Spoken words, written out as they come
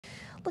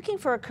Looking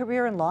for a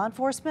career in law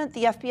enforcement,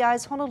 the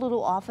FBI's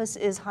Honolulu office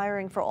is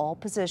hiring for all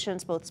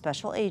positions, both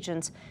special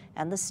agents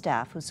and the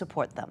staff who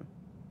support them.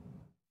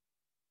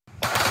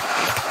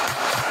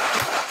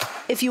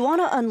 If you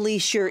want to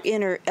unleash your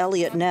inner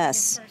Elliot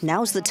Ness,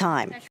 now's the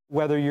time.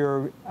 Whether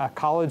you're a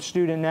college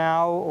student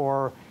now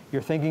or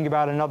you're thinking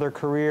about another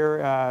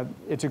career,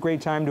 it's a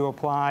great time to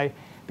apply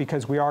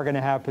because we are going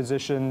to have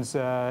positions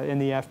in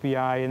the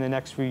FBI in the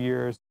next few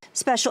years.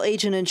 Special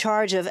agent in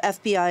charge of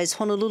FBI's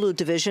Honolulu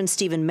division,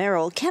 Stephen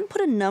Merrill, can't put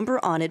a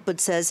number on it,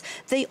 but says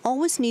they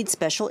always need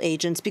special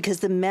agents because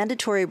the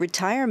mandatory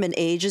retirement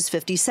age is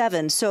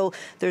 57, so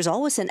there's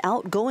always an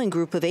outgoing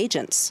group of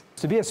agents.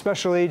 To be a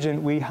special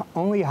agent, we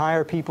only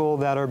hire people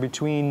that are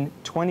between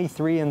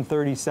 23 and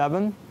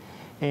 37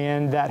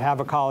 and that have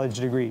a college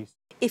degree.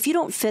 If you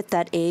don't fit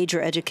that age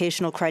or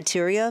educational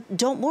criteria,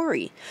 don't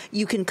worry.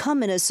 You can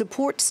come in as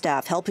support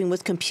staff helping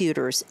with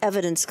computers,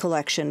 evidence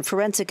collection,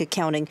 forensic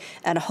accounting,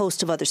 and a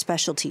host of other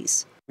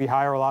specialties. We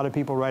hire a lot of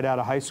people right out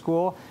of high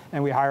school,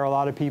 and we hire a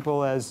lot of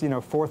people as,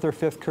 fourth or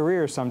fifth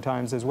careers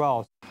sometimes as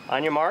well.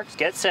 On your marks,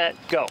 get set,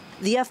 go.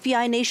 The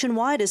FBI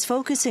nationwide is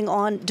focusing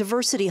on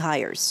diversity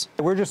hires.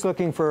 We're just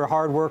looking for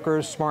hard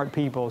workers, smart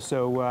people,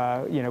 so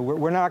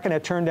we're not going to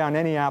turn down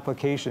any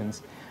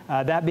applications.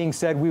 That being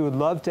said, we would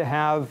love to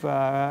have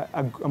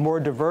a more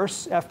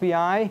diverse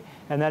FBI,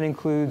 and that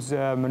includes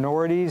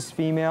minorities,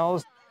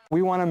 females.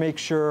 We want to make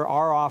sure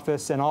our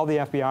office and all the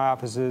FBI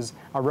offices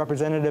are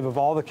representative of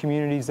all the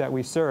communities that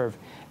we serve,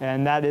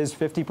 and that is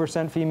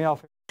 50% female.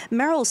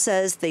 Merrill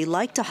says they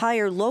like to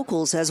hire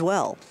locals as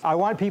well. I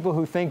want people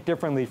who think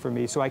differently from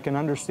me so I can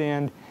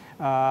understand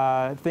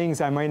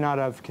things I might not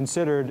have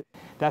considered.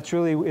 That's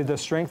really the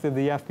strength of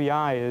the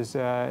FBI, is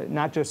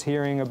not just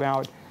hearing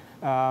about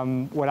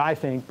what I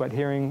think, but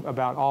hearing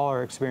about all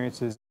our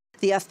experiences.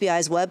 The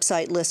FBI's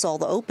website lists all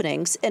the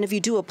openings, and if you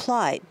do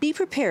apply, be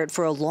prepared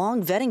for a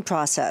long vetting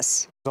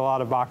process. There's a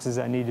lot of boxes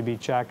that need to be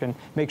checked, and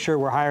make sure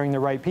we're hiring the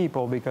right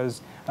people,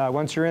 because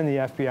once you're in the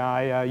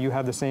FBI, you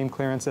have the same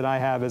clearance that I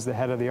have as the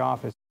head of the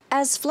office.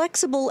 As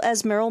flexible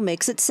as Merrill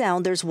makes it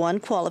sound, there's one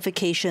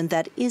qualification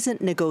that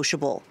isn't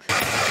negotiable: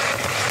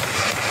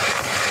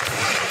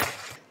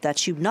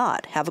 that you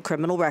not have a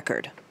criminal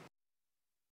record.